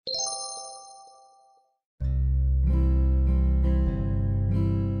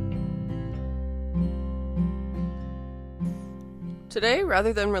Today,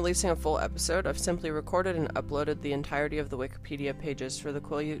 rather than releasing a full episode, I've simply recorded and uploaded the entirety of the Wikipedia pages for the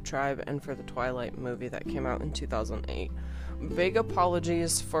Quileute tribe and for the Twilight movie that came out in 2008. Vague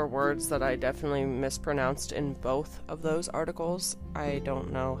apologies for words that I definitely mispronounced in both of those articles. I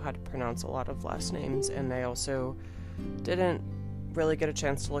don't know how to pronounce a lot of last names, and I also didn't really get a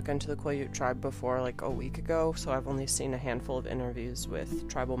chance to look into the Quileute tribe before like a week ago, so I've only seen a handful of interviews with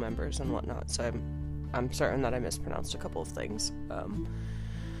tribal members and whatnot, so I'm certain that I mispronounced a couple of things.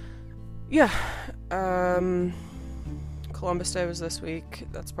 Columbus Day was this week.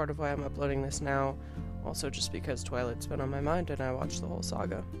 That's part of why I'm uploading this now. Also just because Twilight's been on my mind and I watched the whole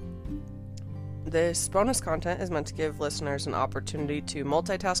saga. This bonus content is meant to give listeners an opportunity to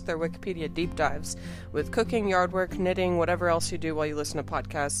multitask their Wikipedia deep dives with cooking, yard work, knitting, whatever else you do while you listen to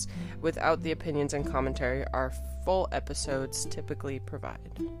podcasts, without the opinions and commentary our full episodes typically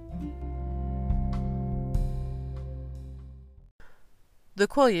provide. The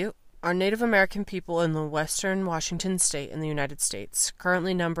Quileute are Native American people in the western Washington state in the United States,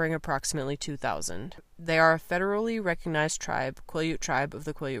 currently numbering approximately 2,000. They are a federally recognized tribe, Quileute tribe of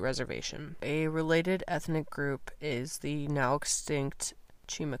the Quileute Reservation. A related ethnic group is the now extinct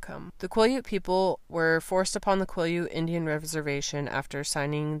Chimecum. The Quileute people were forced upon the Quileute Indian Reservation after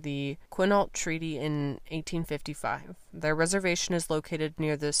signing the Quinault Treaty in 1855. Their reservation is located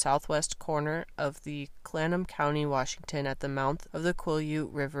near the southwest corner of the Clanham County, Washington, at the mouth of the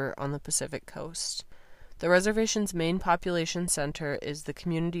Quileute River on the Pacific coast. The reservation's main population center is the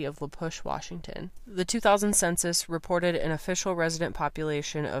community of La Push, Washington. The 2000 census reported an official resident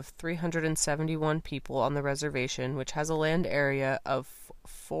population of 371 people on the reservation, which has a land area of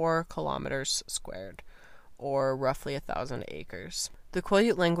 4 kilometers squared, or roughly 1,000 acres. The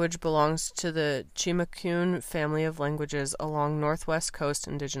Quileute language belongs to the Chimecune family of languages along Northwest Coast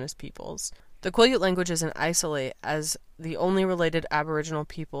indigenous peoples. The Quileute language is an isolate as the only related Aboriginal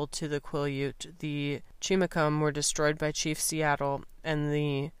people to the Quileute. The Chimecum were destroyed by Chief Seattle and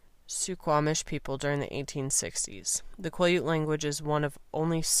the Suquamish people during the 1860s. The Quileute language is one of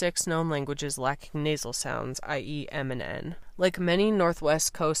only 6 known languages lacking nasal sounds, i.e. M and N. Like many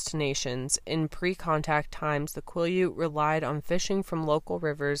Northwest Coast nations, in pre-contact times, the Quileute relied on fishing from local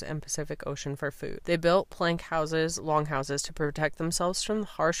rivers and Pacific Ocean for food. They built plank houses, longhouses, to protect themselves from the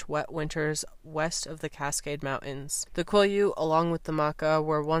harsh, wet winters west of the Cascade Mountains. The Quileute, along with the Maka,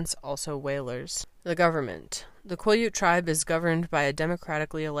 were once also whalers. The government. The Quileute tribe is governed by a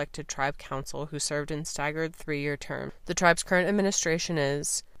democratically elected tribe council who served in staggered 3-year terms. The tribe's current administration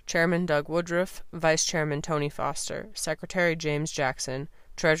is Chairman Doug Woodruff, Vice Chairman Tony Foster, Secretary James Jackson,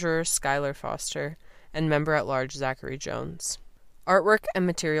 Treasurer Schuyler Foster, and Member-at-Large Zachary Jones. Artwork and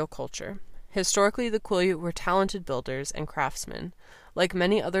material culture. Historically, the Quileute were talented builders and craftsmen. Like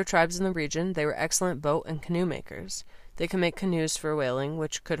many other tribes in the region, they were excellent boat and canoe makers. They could make canoes for whaling,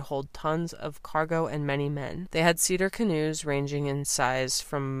 which could hold tons of cargo and many men. They had cedar canoes ranging in size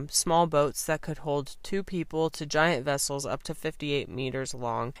from small boats that could hold 2 people to giant vessels up to 58 meters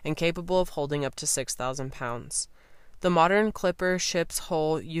long and capable of holding up to 6,000 pounds. The modern clipper ship's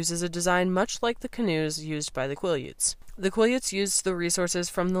hull uses a design much like the canoes used by the Quileutes. The Quileutes used the resources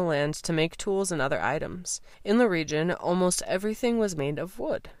from the land to make tools and other items. In the region, almost everything was made of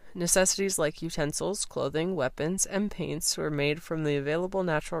wood. Necessities like utensils, clothing, weapons, and paints were made from the available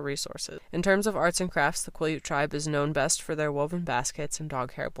natural resources. In terms of arts and crafts, the Quileute tribe is known best for their woven baskets and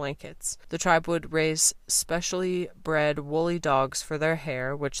dog hair blankets. The tribe would raise specially bred woolly dogs for their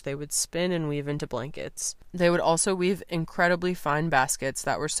hair, which they would spin and weave into blankets. They would also weave incredibly fine baskets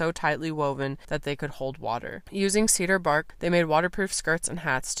that were so tightly woven that they could hold water. Using cedar bark, they made waterproof skirts and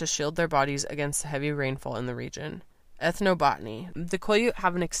hats to shield their bodies against the heavy rainfall in the region. Ethnobotany. The Quileute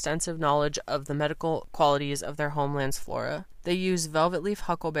have an extensive knowledge of the medical qualities of their homeland's flora. They use velvet leaf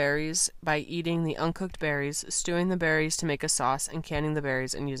huckleberries by eating the uncooked berries, stewing the berries to make a sauce, and canning the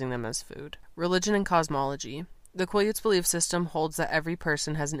berries and using them as food. Religion and cosmology. The Quileutes' belief system holds that every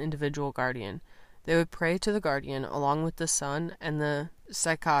person has an individual guardian. They would pray to the guardian, along with the sun and the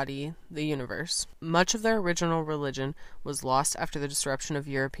Saikati, the universe. Much of their original religion was lost after the disruption of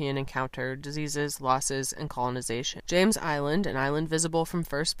European encounter, diseases, losses, and colonization. James Island, an island visible from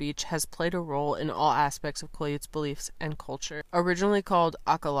First Beach, has played a role in all aspects of Quileutes' beliefs and culture. Originally called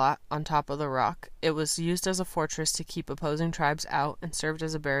Akalat, on top of the rock, it was used as a fortress to keep opposing tribes out and served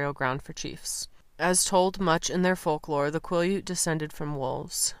as a burial ground for chiefs. As told much in their folklore, the Quileute descended from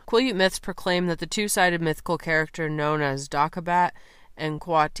wolves. Quileute myths proclaim that the two-sided mythical character known as Dakabat and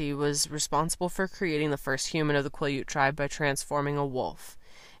Kwati was responsible for creating the first human of the Quileute tribe by transforming a wolf.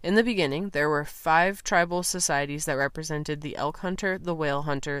 In the beginning, there were 5 tribal societies that represented the elk hunter, the whale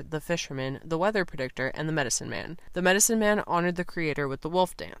hunter, the fisherman, the weather predictor, and the medicine man. The medicine man honored the creator with the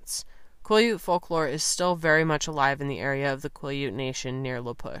wolf dance. Quileute folklore is still very much alive in the area of the Quileute Nation near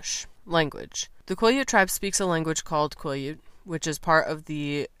La Push. Language. The Quileute tribe speaks a language called Quileute, which is part of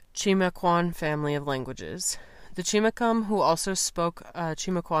the Chimaquan family of languages. The Chimacum, who also spoke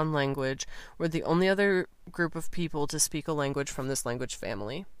Chimaquan language, were the only other group of people to speak a language from this language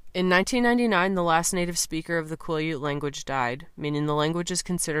family. In 1999, the last native speaker of the Quileute language died, meaning the language is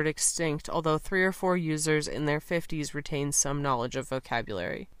considered extinct, although 3 or 4 users in their 50s retained some knowledge of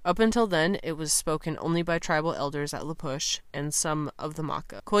vocabulary. Up until then, it was spoken only by tribal elders at La Push and some of the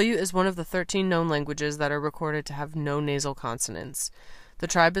Maka. Quileute is one of the 13 known languages that are recorded to have no nasal consonants. The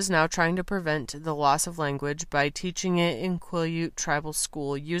tribe is now trying to prevent the loss of language by teaching it in Quileute Tribal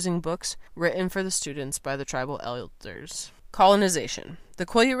School using books written for the students by the tribal elders. Colonization. The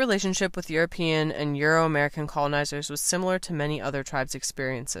Quileute relationship with European and Euro-American colonizers was similar to many other tribes'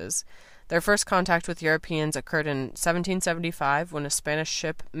 experiences. Their first contact with Europeans occurred in 1775 when a Spanish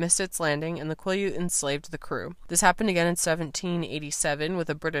ship missed its landing and the Quileute enslaved the crew. This happened again in 1787 with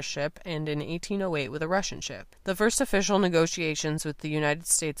a British ship and in 1808 with a Russian ship. The first official negotiations with the United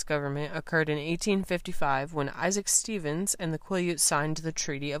States government occurred in 1855 when Isaac Stevens and the Quileute signed the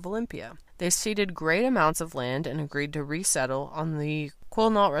Treaty of Olympia. They ceded great amounts of land and agreed to resettle on the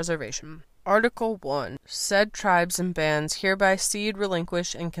Quinault Reservation. Article 1. Said tribes and bands hereby cede,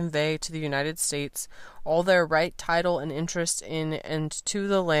 relinquish, and convey to the United States all their right, title, and interest in and to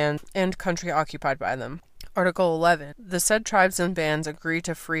the land and country occupied by them. Article 11. The said tribes and bands agree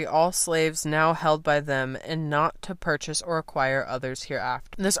to free all slaves now held by them and not to purchase or acquire others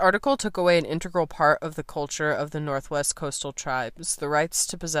hereafter. This article took away an integral part of the culture of the Northwest coastal tribes, the rights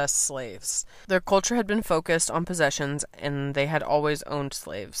to possess slaves. Their culture had been focused on possessions, and they had always owned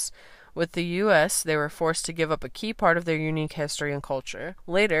slaves. With the U.S., they were forced to give up a key part of their unique history and culture.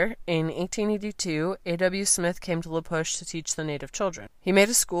 Later, in 1882, A.W. Smith came to La Push to teach the native children. He made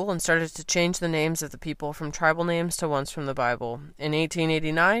a school and started to change the names of the people from tribal names to ones from the Bible. In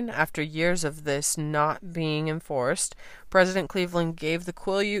 1889, after years of this not being enforced, President Cleveland gave the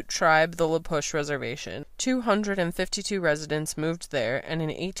Quileute tribe the La Push Reservation. 252 residents moved there, and in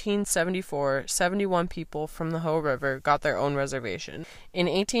 1874, 71 people from the Hoh River got their own reservation. In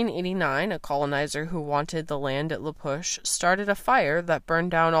 1889, a colonizer who wanted the land at La Push started a fire that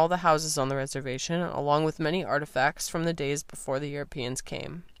burned down all the houses on the reservation, along with many artifacts from the days before the Europeans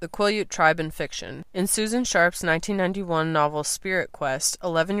came. The Quileute tribe in fiction. In Susan Sharp's 1991 novel Spirit Quest,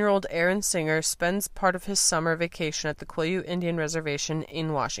 11-year-old Aaron Singer spends part of his summer vacation at the Quileute Indian Reservation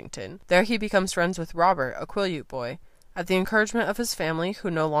in Washington. There he becomes friends with Robert, a Quileute boy. At the encouragement of his family,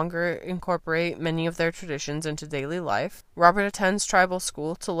 who no longer incorporate many of their traditions into daily life, Robert attends tribal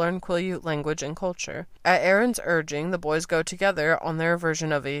school to learn Quileute language and culture. At Aaron's urging, the boys go together on their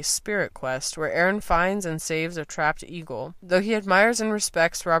version of a spirit quest, where Aaron finds and saves a trapped eagle. Though he admires and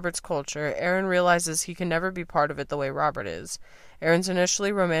respects Robert's culture, Aaron realizes he can never be part of it the way Robert is. Aaron's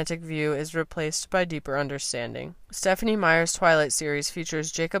initially romantic view is replaced by deeper understanding. Stephenie Meyer's Twilight series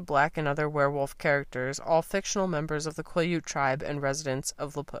features Jacob Black and other werewolf characters, all fictional members of the Quileute tribe and residents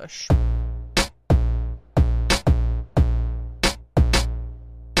of La Push.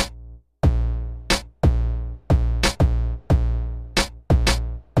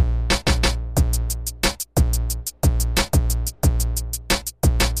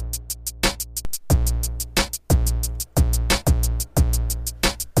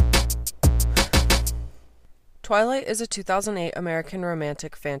 Twilight is a 2008 American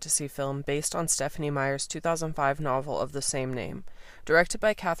romantic fantasy film based on Stephenie Meyer's 2005 novel of the same name. Directed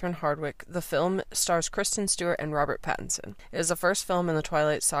by Catherine Hardwicke, the film stars Kristen Stewart and Robert Pattinson. It is the first film in the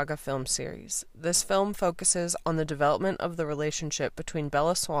Twilight Saga film series. This film focuses on the development of the relationship between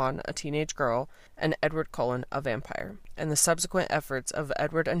Bella Swan, a teenage girl, and Edward Cullen, a vampire, and the subsequent efforts of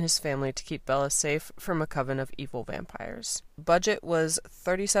Edward and his family to keep Bella safe from a coven of evil vampires. Budget was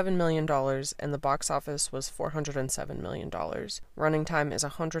 $37 million, and the box office was $407 million. Running time is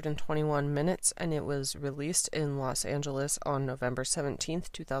 121 minutes, and it was released in Los Angeles on November 17,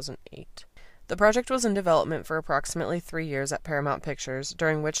 2008. The project was in development for approximately 3 years at Paramount Pictures,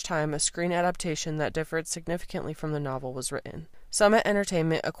 during which time a screen adaptation that differed significantly from the novel was written. Summit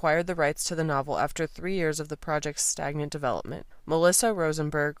Entertainment acquired the rights to the novel after 3 years of the project's stagnant development. Melissa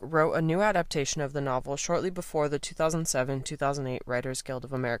Rosenberg wrote a new adaptation of the novel shortly before the 2007-2008 Writers Guild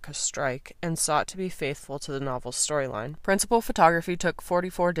of America strike and sought to be faithful to the novel's storyline. Principal photography took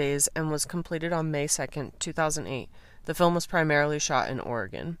 44 days and was completed on May 2, 2008. The film was primarily shot in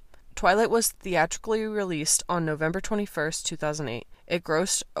Oregon. Twilight was theatrically released on November 21, 2008. It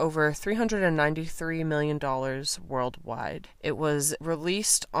grossed over $393 million worldwide. It was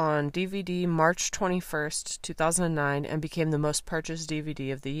released on DVD March 21st, 2009, and became the most purchased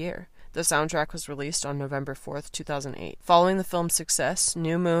DVD of the year. The soundtrack was released on November 4th, 2008. Following the film's success,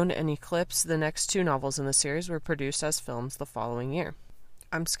 New Moon and Eclipse, the next two novels in the series, were produced as films the following year.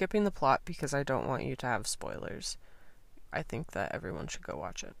 I'm skipping the plot because I don't want you to have spoilers. I think that everyone should go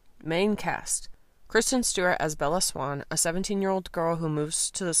watch it. Main cast. Kristen Stewart as Bella Swan, a 17-year-old girl who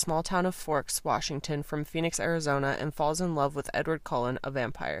moves to the small town of Forks, Washington from Phoenix, Arizona, and falls in love with Edward Cullen, a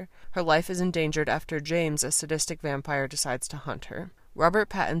vampire. Her life is endangered after James, a sadistic vampire, decides to hunt her. Robert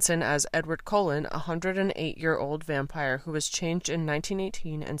Pattinson as Edward Cullen, a 108-year-old vampire who was changed in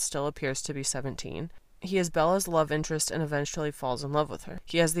 1918 and still appears to be 17. He is Bella's love interest and eventually falls in love with her.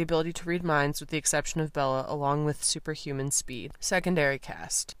 He has the ability to read minds with the exception of Bella, along with superhuman speed. Secondary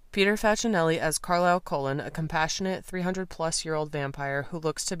cast. Peter Facinelli as Carlisle Cullen, a compassionate 300-plus-year-old vampire who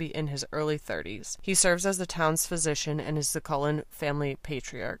looks to be in his early 30s. He serves as the town's physician and is the Cullen family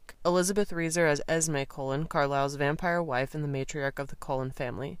patriarch. Elizabeth Reeser as Esme Cullen, Carlisle's vampire wife and the matriarch of the Cullen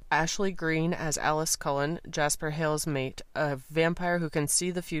family. Ashley Greene as Alice Cullen, Jasper Hale's mate, a vampire who can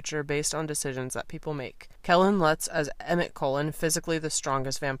see the future based on decisions that people make. Kellen Lutz as Emmett Cullen, physically the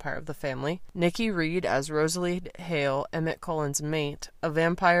strongest vampire of the family. Nikki Reed as Rosalie Hale, Emmett Cullen's mate, a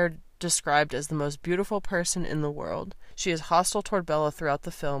vampire described as the most beautiful person in the world. She is hostile toward Bella throughout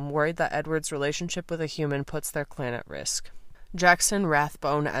the film, worried that Edward's relationship with a human puts their clan at risk. Jackson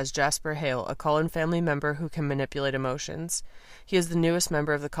Rathbone as Jasper Hale, a Cullen family member who can manipulate emotions. He is the newest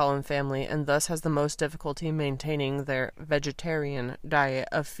member of the Cullen family and thus has the most difficulty maintaining their vegetarian diet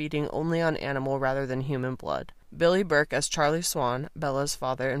of feeding only on animal rather than human blood. Billy Burke as Charlie Swan, Bella's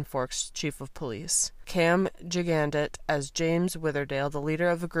father and Forks' chief of police. Cam Gigandet as James Witherdale, the leader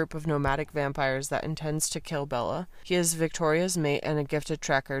of a group of nomadic vampires that intends to kill Bella. He is Victoria's mate and a gifted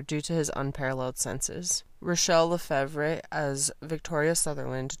tracker due to his unparalleled senses. Rochelle Lefevre as Victoria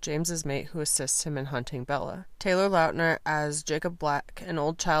Sutherland, James's mate who assists him in hunting Bella. Taylor Lautner as Jacob Black, an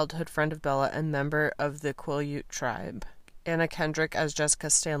old childhood friend of Bella and member of the Quileute tribe. Anna Kendrick as Jessica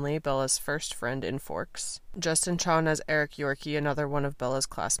Stanley, Bella's first friend in Forks. Justin Chon as Eric Yorkie, another one of Bella's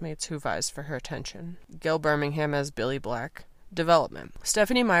classmates who vies for her attention. Gil Birmingham as Billy Black. Development.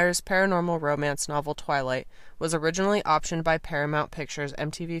 Stephenie Meyer's paranormal romance novel Twilight was originally optioned by Paramount Pictures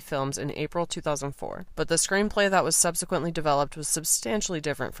MTV Films in April 2004, but the screenplay that was subsequently developed was substantially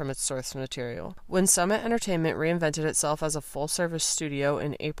different from its source material. When Summit Entertainment reinvented itself as a full-service studio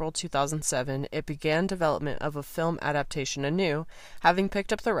in April 2007, it began development of a film adaptation anew, having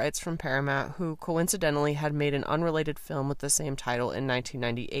picked up the rights from Paramount, who coincidentally had made an unrelated film with the same title in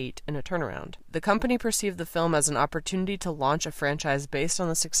 1998 in a turnaround. The company perceived the film as an opportunity to launch a franchise based on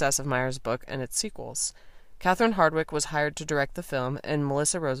the success of Meyer's book and its sequels. Catherine Hardwicke was hired to direct the film, and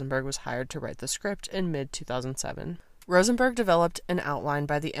Melissa Rosenberg was hired to write the script in mid-2007. Rosenberg developed an outline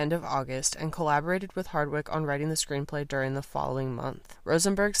by the end of August and collaborated with Hardwicke on writing the screenplay during the following month.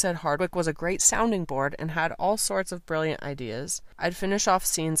 Rosenberg said Hardwicke was a great sounding board and had all sorts of brilliant ideas. I'd finish off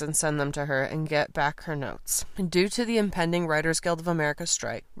scenes and send them to her and get back her notes. Due to the impending Writers Guild of America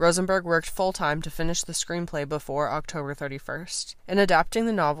strike, Rosenberg worked full-time to finish the screenplay before October 31st. In adapting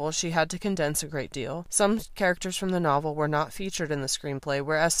the novel, she had to condense a great deal. Some characters from the novel were not featured in the screenplay,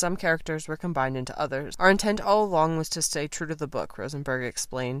 whereas some characters were combined into others. Our intent all along was to stay true to the book, Rosenberg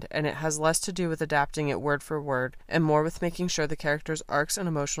explained, and it has less to do with adapting it word for word, and more with making sure the characters' arcs and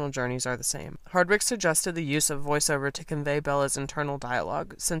emotional journeys are the same. Hardwicke suggested the use of voiceover to convey Bella's internal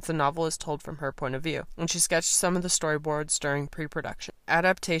dialogue, since the novel is told from her point of view, and she sketched some of the storyboards during pre-production.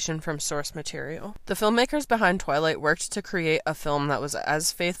 Adaptation from source material. The filmmakers behind Twilight worked to create a film that was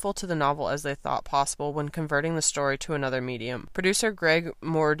as faithful to the novel as they thought possible when converting the story to another medium. Producer Greg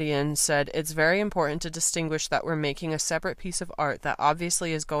Mordian said, "It's very important to distinguish that we're making a separate piece of art that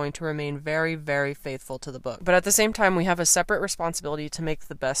obviously is going to remain very, very faithful to the book. But at the same time, we have a separate responsibility to make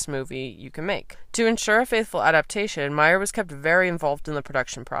the best movie you can make." To ensure a faithful adaptation, Meyer was kept very involved in the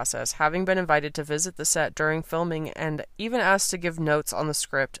production process, having been invited to visit the set during filming and even asked to give notes on the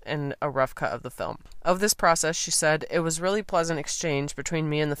script and a rough cut of the film. Of this process, she said, "It was really pleasant exchange between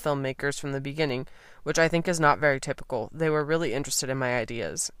me and the filmmakers from the beginning, which I think is not very typical. They were really interested in my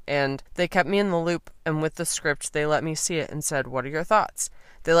ideas, and they kept me in the loop, and with the script, they let me see it and said, 'What are your thoughts?'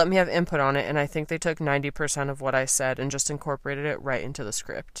 They let me have input on it, and I think they took 90% of what I said and just incorporated it right into the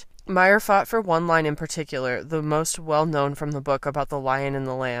script." Meyer fought for one line in particular, the most well-known from the book about the lion and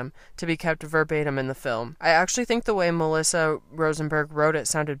the lamb, to be kept verbatim in the film. "I actually think the way Melissa Rosenberg wrote it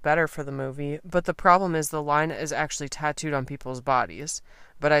sounded better for the movie, but the problem is the line is actually tattooed on people's bodies.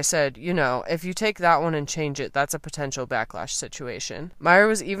 but I said, if you take that one and change it, that's a potential backlash situation. Meyer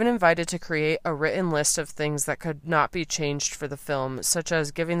was even invited to create a written list of things that could not be changed for the film, such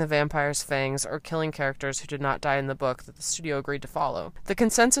as giving the vampires fangs or killing characters who did not die in the book that the studio agreed to follow. The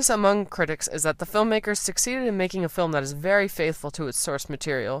consensus among critics is that the filmmakers succeeded in making a film that is very faithful to its source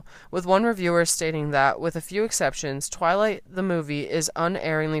material, with one reviewer stating that, with a few exceptions, Twilight the movie is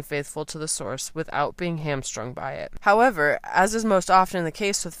unerringly faithful to the source without being hamstrung by it. However, as is most often the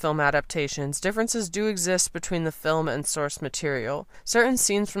case with film adaptations, differences do exist between the film and source material. Certain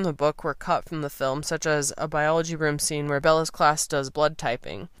scenes from the book were cut from the film, such as a biology room scene where Bella's class does blood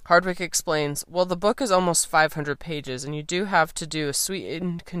typing. Hardwick explains, well, the book is almost 500 pages, and you do have to do a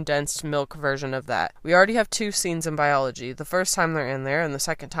sweetened condensed milk version of that. We already have 2 scenes in biology, the first time they're in there, and the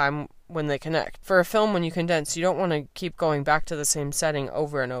second time when they connect. For a film, when you condense, you don't want to keep going back to the same setting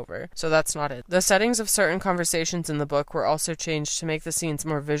over and over, so that's not it. The settings of certain conversations in the book were also changed to make the scenes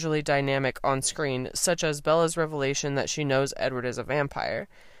more visually dynamic on screen, such as Bella's revelation that she knows Edward is a vampire.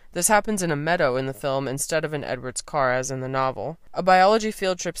 This happens in a meadow in the film instead of in Edward's car as in the novel. A biology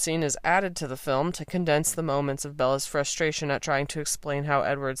field trip scene is added to the film to condense the moments of Bella's frustration at trying to explain how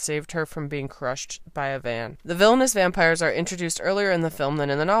Edward saved her from being crushed by a van. The villainous vampires are introduced earlier in the film than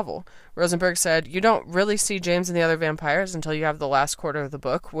in the novel. Rosenberg said, "You don't really see James and the other vampires until you have the last quarter of the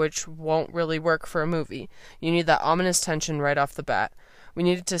book, which won't really work for a movie. You need that ominous tension right off the bat. We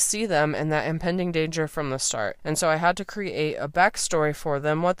needed to see them and that impending danger from the start, and so I had to create a backstory for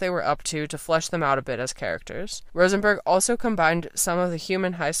them, what they were up to flesh them out a bit as characters." Rosenberg also combined some of the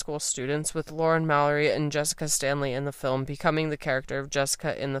human high school students with Lauren Mallory and Jessica Stanley in the film, becoming the character of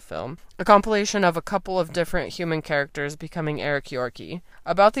Jessica in the film, a compilation of a couple of different human characters becoming Eric Yorkie.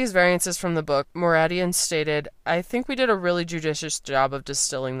 About these variances from the book, Moradian stated, "I think we did a really judicious job of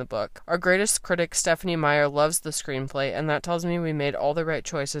distilling the book. Our greatest critic, Stephenie Meyer, loves the screenplay, and that tells me we made all the right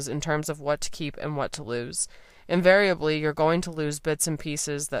choices in terms of what to keep and what to lose. Invariably, you're going to lose bits and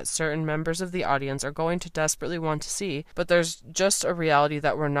pieces that certain members of the audience are going to desperately want to see, but there's just a reality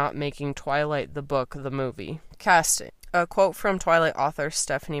that we're not making Twilight the book the movie." Casting. A quote from Twilight author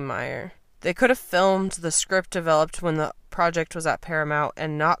Stephenie Meyer. "They could have filmed the script developed when the project was at Paramount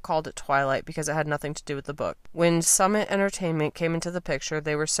and not called it Twilight because it had nothing to do with the book. When Summit Entertainment came into the picture,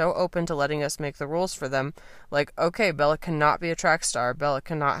 they were so open to letting us make the rules for them, like, okay, Bella cannot be a track star, Bella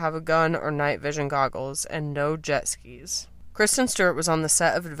cannot have a gun or night vision goggles, and no jet skis." Kristen Stewart was on the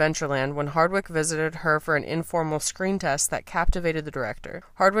set of Adventureland when Hardwick visited her for an informal screen test that captivated the director.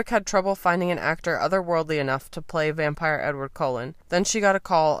 Hardwick had trouble finding an actor otherworldly enough to play vampire Edward Cullen. Then she got a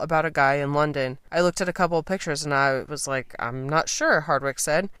call about a guy in London. "I looked at a couple of pictures and I was like, I'm not sure," Hardwick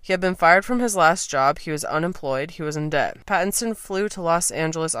said. He had been fired from his last job, he was unemployed, he was in debt. Pattinson flew to Los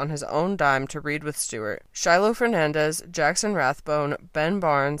Angeles on his own dime to read with Stewart. Shiloh Fernandez, Jackson Rathbone, Ben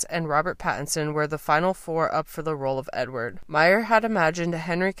Barnes, and Robert Pattinson were the final 4 up for the role of Edward. Meyer had imagined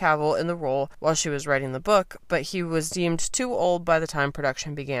Henry Cavill in the role while she was writing the book, but he was deemed too old by the time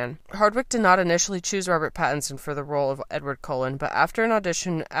production began. Hardwick did not initially choose Robert Pattinson for the role of Edward Cullen, but after an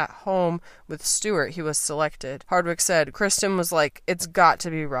audition at home with Stewart, he was selected. Hardwick said, "Kristen was like, it's got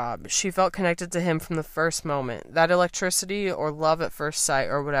to be Rob. She felt connected to him from the first moment. That electricity or love at first sight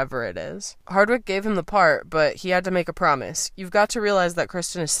or whatever it is." Hardwick gave him the part, but he had to make a promise. "You've got to realize that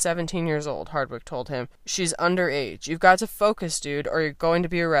Kristen is 17 years old," Hardwick told him. "She's underage. You've got to focus, dude, or you're going to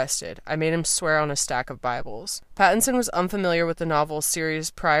be arrested." I made him swear on a stack of Bibles. Pattinson was unfamiliar with the novel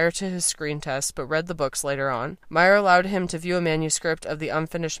series prior to his screen test, but read the books later on. Meyer allowed him to view a manuscript of the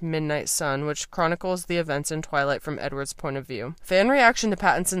unfinished Midnight Sun, which chronicles the events in Twilight from Edward's point of view. Fan reaction to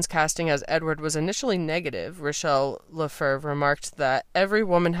Pattinson's casting as Edward was initially negative. Rochelle Lefevre remarked that every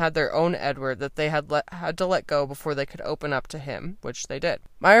woman had their own Edward that they had to let go before they could open up to him, which they did.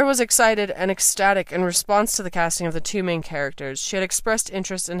 Meyer was excited and ecstatic in response to the casting of the 2 main characters. She had expressed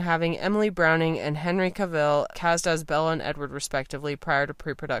interest in having Emily Browning and Henry Cavill cast as Bella and Edward respectively prior to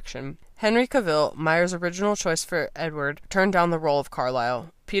pre-production. Henry Cavill, Meyer's original choice for Edward, turned down the role of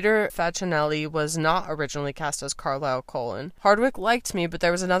Carlisle. Peter Facinelli was not originally cast as Carlisle Cullen. "Hardwick liked me, but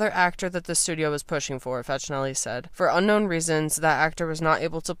there was another actor that the studio was pushing for," Facinelli said. "For unknown reasons, that actor was not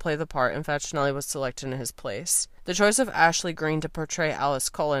able to play the part, and Facinelli was selected in his place." The choice of Ashley Greene to portray Alice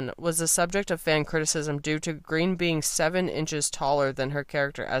Cullen was the subject of fan criticism due to Greene being 7 inches taller than her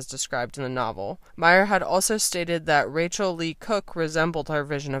character as described in the novel. Meyer had also stated that Rachel Lee Cook resembled her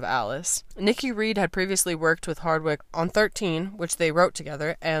vision of Alice. Nikki Reed had previously worked with Hardwick on 13, which they wrote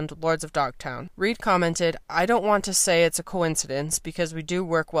together, and Lords of Dogtown. Reed commented, "I don't want to say it's a coincidence because we do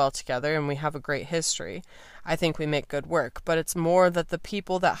work well together and we have a great history. I think we make good work, but it's more that the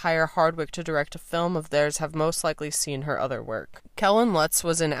people that hire Hardwicke to direct a film of theirs have most likely seen her other work." Kellen Lutz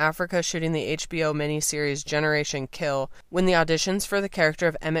was in Africa shooting the HBO miniseries Generation Kill when the auditions for the character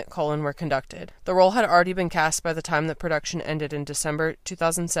of Emmett Cullen were conducted. The role had already been cast by the time that production ended in December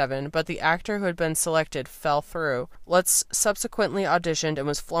 2007, but the actor who had been selected fell through. Lutz subsequently auditioned and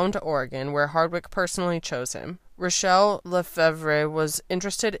was flown to Oregon, where Hardwicke personally chose him. Rachelle Lefevre was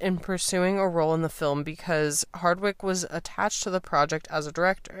interested in pursuing a role in the film because Hardwicke was attached to the project as a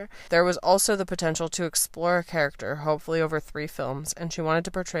director. There was also the potential to explore a character, hopefully over 3 films, and she wanted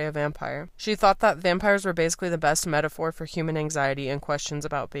to portray a vampire. She thought that vampires were basically the best metaphor for human anxiety and questions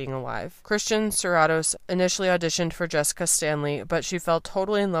about being alive. Christian Serratos initially auditioned for Jessica Stanley, but she fell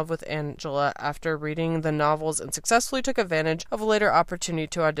totally in love with Angela after reading the novels and successfully took advantage of a later opportunity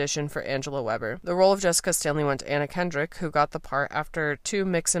to audition for Angela Weber. The role of Jessica Stanley went to Anna Kendrick, who got the part after 2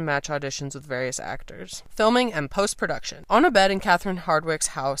 mix-and-match auditions with various actors. Filming and post-production. On a bed in Catherine Hardwicke's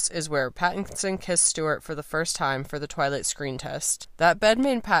house is where Pattinson kissed Stewart for the first time for the Twilight screen test. That bed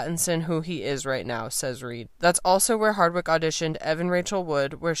made Pattinson who he is right now, says Reed. That's also where Hardwicke auditioned Evan Rachel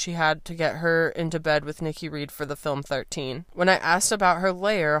Wood, where she had to get her into bed with Nikki Reed for the film 13. When I asked about her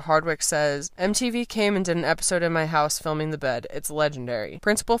layer, Hardwicke says, "MTV came and did an episode in my house filming the bed. It's legendary.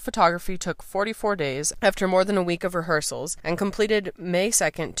 Principal photography took 44 days after more than a week of rehearsals and completed May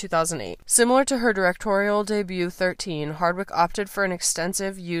 2nd, 2008. Similar to her directorial debut 13, Hardwicke opted for an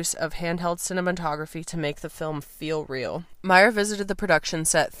extensive use of handheld cinematography to make the film feel real. Meyer visited the production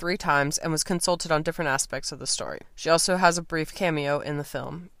set 3 times and was consulted on different aspects of the story. She also has a brief cameo in the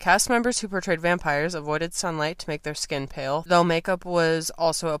film. Cast members who portrayed vampires avoided sunlight to make their skin pale, though makeup was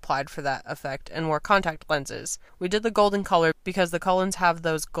also applied for that effect, and wore contact lenses. We did the golden color because the Cullens have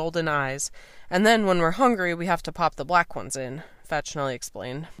those golden eyes, and then when we're hungry we have to pop the black ones in," Facinelli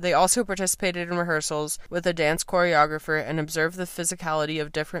explained. They also participated in rehearsals with a dance choreographer and observed the physicality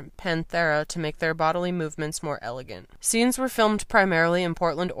of different panthera to make their bodily movements more elegant. Scenes were filmed primarily in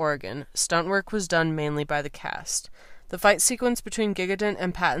Portland, Oregon. Stunt work was done mainly by the cast. The fight sequence between Gigadent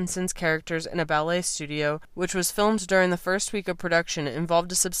and Pattinson's characters in a ballet studio, which was filmed during the first week of production, involved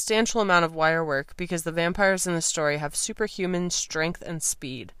a substantial amount of wire work because the vampires in the story have superhuman strength and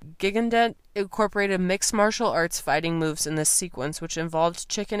speed. Gigadent incorporated mixed martial arts fighting moves in this sequence, which involved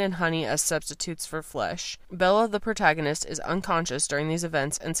chicken and honey as substitutes for flesh. Bella, the protagonist, is unconscious during these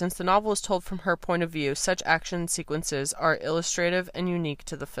events, and since the novel is told from her point of view, such action sequences are illustrative and unique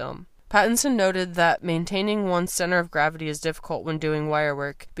to the film. Pattinson noted that maintaining one's center of gravity is difficult when doing wire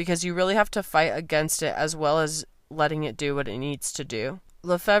work because you really have to fight against it as well as letting it do what it needs to do.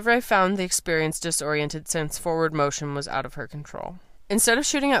 Lefevre found the experience disoriented since forward motion was out of her control. Instead of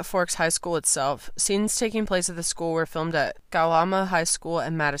shooting at Forks High School itself, scenes taking place at the school were filmed at Kalama High School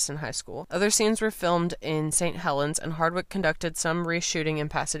and Madison High School. Other scenes were filmed in St. Helens, and Hardwicke conducted some reshooting in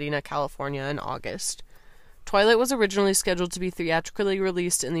Pasadena, California in August. Twilight was originally scheduled to be theatrically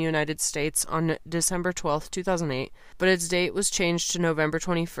released in the United States on December 12, 2008, but its date was changed to November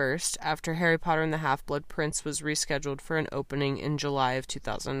 21st after Harry Potter and the Half-Blood Prince was rescheduled for an opening in July of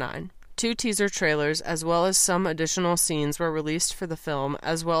 2009. 2 teaser trailers, as well as some additional scenes, were released for the film,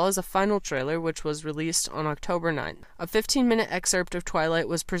 as well as a final trailer, which was released on October 9th. A 15-minute excerpt of Twilight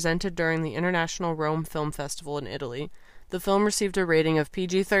was presented during the International Rome Film Festival in Italy. The film received a rating of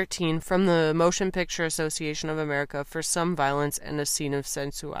PG-13 from the Motion Picture Association of America for some violence and a scene of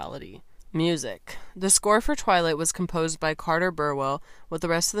sensuality. Music. The score for Twilight was composed by Carter Burwell, with the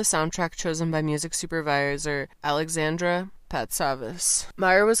rest of the soundtrack chosen by music supervisor Alexandra Patsavis.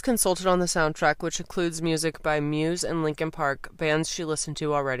 Meyer was consulted on the soundtrack, which includes music by Muse and Linkin Park, bands she listened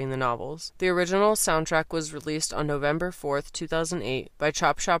to while writing the novels. The original soundtrack was released on November 4th, 2008 by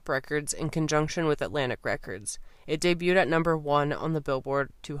Chop Shop Records in conjunction with Atlantic Records. It debuted at number 1 on the Billboard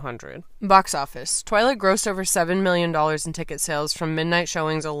 200. Box office. Twilight grossed over $7 million in ticket sales from midnight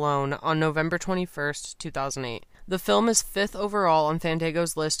showings alone on November 21st, 2008. The film is 5th overall on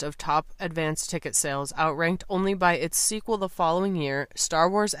Fandango's list of top advanced ticket sales, outranked only by its sequel the following year, Star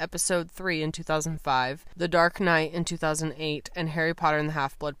Wars Episode 3 in 2005, The Dark Knight in 2008, and Harry Potter and the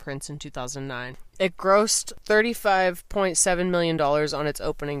Half-Blood Prince in 2009. It grossed $35.7 million on its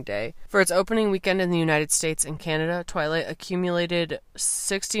opening day. For its opening weekend in the United States and Canada, Twilight accumulated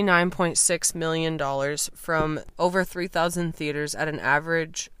 $69.6 million from over 3,000 theaters at an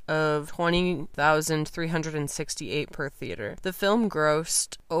average of $20,368 per theater. The film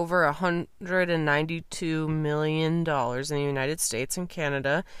grossed over $192 million in the United States and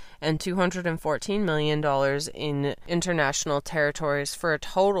Canada, and $214 million in international territories, for a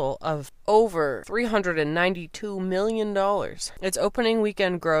total of over $392 million. Its opening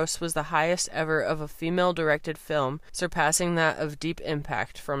weekend gross was the highest ever of a female-directed film, surpassing that of Deep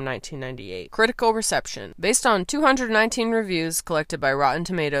Impact from 1998. Critical reception. Based on 219 reviews collected by Rotten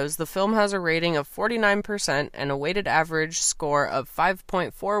Tomatoes, the film has a rating of 49% and a weighted average score of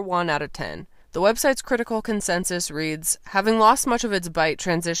 5.41 out of 10. The website's critical consensus reads, having lost much of its bite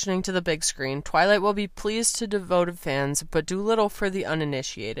transitioning to the big screen, Twilight will be pleased to devoted fans, but do little for the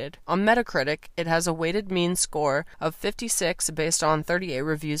uninitiated. On Metacritic, it has a weighted mean score of 56 based on 38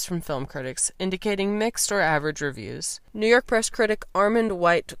 reviews from film critics, indicating mixed or average reviews. New York press critic Armand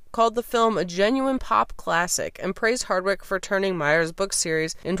White called the film a genuine pop classic and praised Hardwicke for turning Meyers' book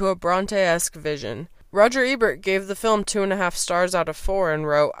series into a Bronte-esque vision. Roger Ebert gave the film 2.5 stars out of 4 and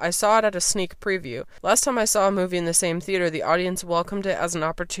wrote, I saw it at a sneak preview. Last time I saw a movie in the same theater, the audience welcomed it as an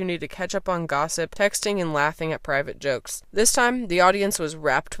opportunity to catch up on gossip, texting and laughing at private jokes. This time, the audience was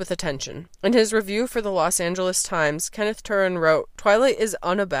rapt with attention. In his review for the Los Angeles Times, Kenneth Turan wrote, Twilight is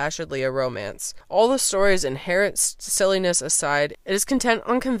unabashedly a romance. All the story's inherent silliness aside, it is content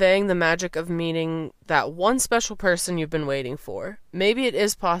on conveying the magic of meeting that one special person you've been waiting for. Maybe it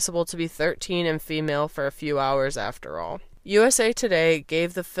is possible to be 13 and female for a few hours after all. USA Today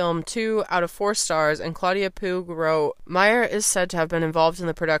gave the film 2 out of 4 stars, and Claudia Puig wrote, Meyer is said to have been involved in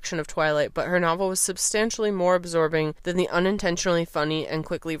the production of Twilight, but her novel was substantially more absorbing than the unintentionally funny and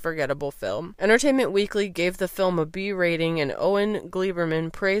quickly forgettable film. Entertainment Weekly gave the film a B rating, and Owen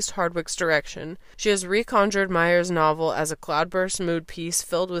Gleiberman praised Hardwicke's direction. She has reconjured Meyer's novel as a cloudburst mood piece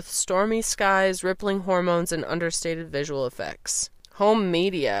filled with stormy skies, rippling hormones, and understated visual effects. Home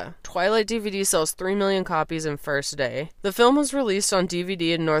media. Twilight DVD sells 3 million copies in first day. The film was released on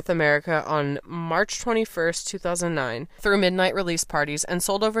DVD in North America on March 21st, 2009, through midnight release parties, and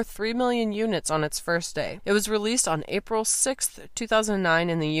sold over 3 million units on its first day. It was released on April 6th, 2009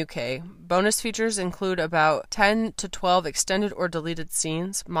 in the UK. Bonus features include about 10 to 12 extended or deleted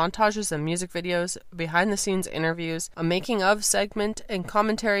scenes, montages and music videos, behind-the-scenes interviews, a making-of segment, and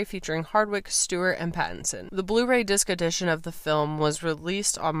commentary featuring Hardwicke, Stewart, and Pattinson. The Blu-ray disc edition of the film was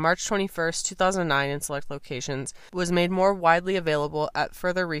released on March 21st, 2009 in select locations, was made more widely available at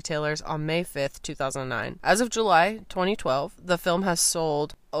further retailers on May 5th, 2009. As of July 2012, the film has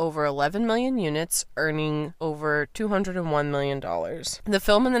sold over 11 million units, earning over $201 million. The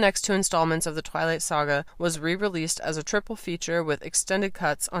film and the next 2 installments of the Twilight saga was re-released as a triple feature with extended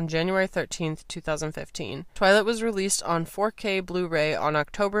cuts on January 13th, 2015. Twilight was released on 4K Blu-ray on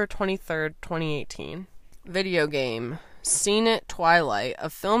October 23rd, 2018. Video game. Seen It Twilight, a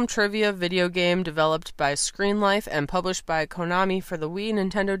film trivia video game developed by Screenlife and published by Konami for the Wii,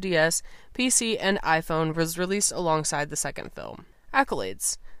 Nintendo DS, PC, and iPhone, was released alongside the second film.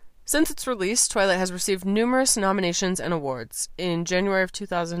 Accolades. Since its release, Twilight has received numerous nominations and awards. In January of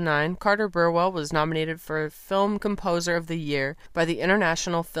 2009, Carter Burwell was nominated for Film Composer of the Year by the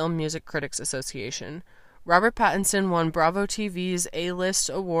International Film Music Critics Association. Robert Pattinson won Bravo TV's A-List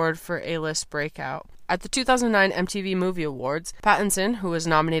Award for A-List Breakout. At the 2009 MTV Movie Awards, Pattinson, who was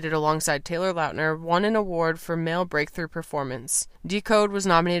nominated alongside Taylor Lautner, won an award for Male Breakthrough Performance. Decode was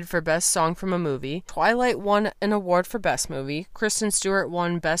nominated for Best Song from a Movie. Twilight won an award for Best Movie. Kristen Stewart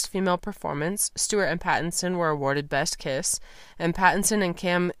won Best Female Performance. Stewart and Pattinson were awarded Best Kiss. And Pattinson and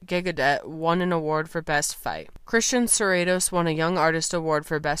Cam Gigadet won an award for Best Fight. Christian Serratos won a Young Artist Award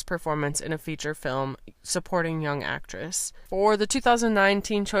for Best Performance in a Feature Film, supporting young actress. For the 2009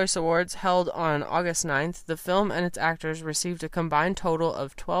 Teen Choice Awards held on August 9th, the film and its actors received a combined total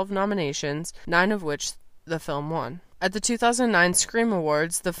of 12 nominations, 9 of which the film won. At the 2009 Scream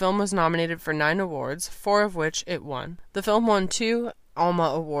Awards, the film was nominated for 9 awards, 4 of which it won. The film won 2 Alma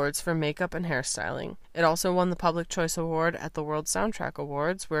Awards for makeup and hairstyling. It also won the Public Choice Award at the World Soundtrack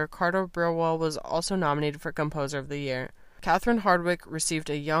Awards, where Carter Burwell was also nominated for Composer of the Year. Catherine Hardwicke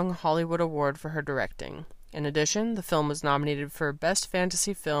received a Young Hollywood Award for her directing. In addition, the film was nominated for Best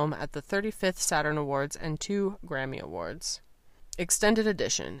Fantasy Film at the 35th Saturn Awards and 2 Grammy Awards. Extended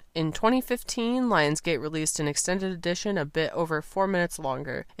Edition. In 2015, Lionsgate released an extended edition a bit over 4 minutes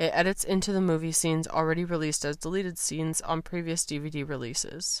longer. It edits into the movie scenes already released as deleted scenes on previous DVD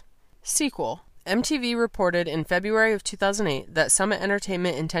releases. Sequel. MTV reported in February of 2008 that Summit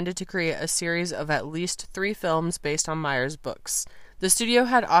Entertainment intended to create a series of at least 3 films based on Meyers' books. The studio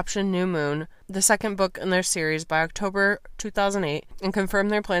had optioned New Moon, the second book in their series, by October 2008 and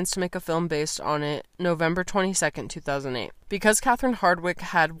confirmed their plans to make a film based on it November 22nd, 2008. Because Catherine Hardwicke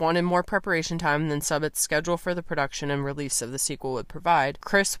had wanted more preparation time than Subbott's schedule for the production and release of the sequel would provide,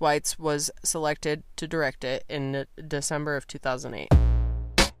 Chris Weitz was selected to direct it in December of 2008.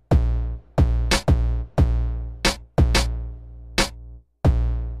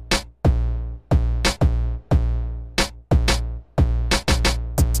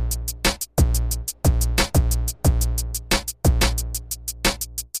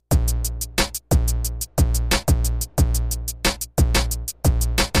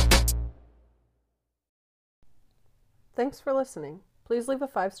 Thanks for listening. Please leave a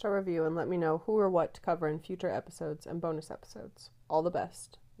 5-star review and let me know who or what to cover in future episodes and bonus episodes. All the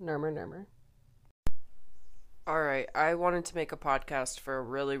best. Nurmer Nurmer. Alright, I wanted to make a podcast for a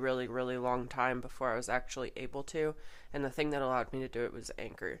really, really, really long time before I was actually able to, and the thing that allowed me to do it was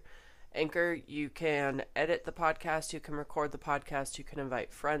Anchor. Anchor, you can edit the podcast, you can record the podcast, you can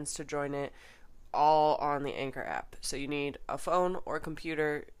invite friends to join it, all on the Anchor app. So you need a phone or a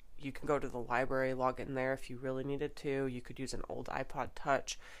computer. You can go to the library, log in there if you really needed to. You could use an old iPod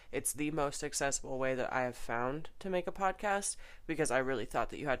Touch. It's the most accessible way that I have found to make a podcast, because I really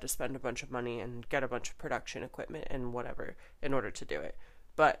thought that you had to spend a bunch of money and get a bunch of production equipment and whatever in order to do it.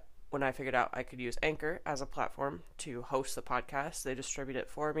 But when I figured out I could use Anchor as a platform to host the podcast, they distribute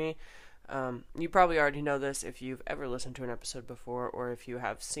it for me. You probably already know this if you've ever listened to an episode before, or if you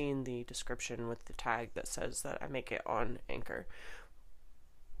have seen the description with the tag that says that I make it on Anchor.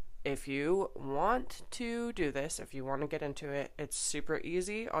 If you want to do this, if you want to get into it, it's super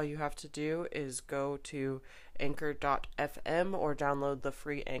easy. All you have to do is go to anchor.fm or download the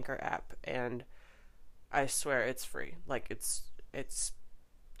free Anchor app, and I swear it's free. Like, it's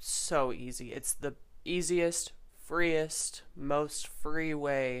so easy. It's the easiest, freest, most free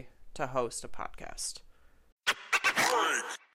way to host a podcast.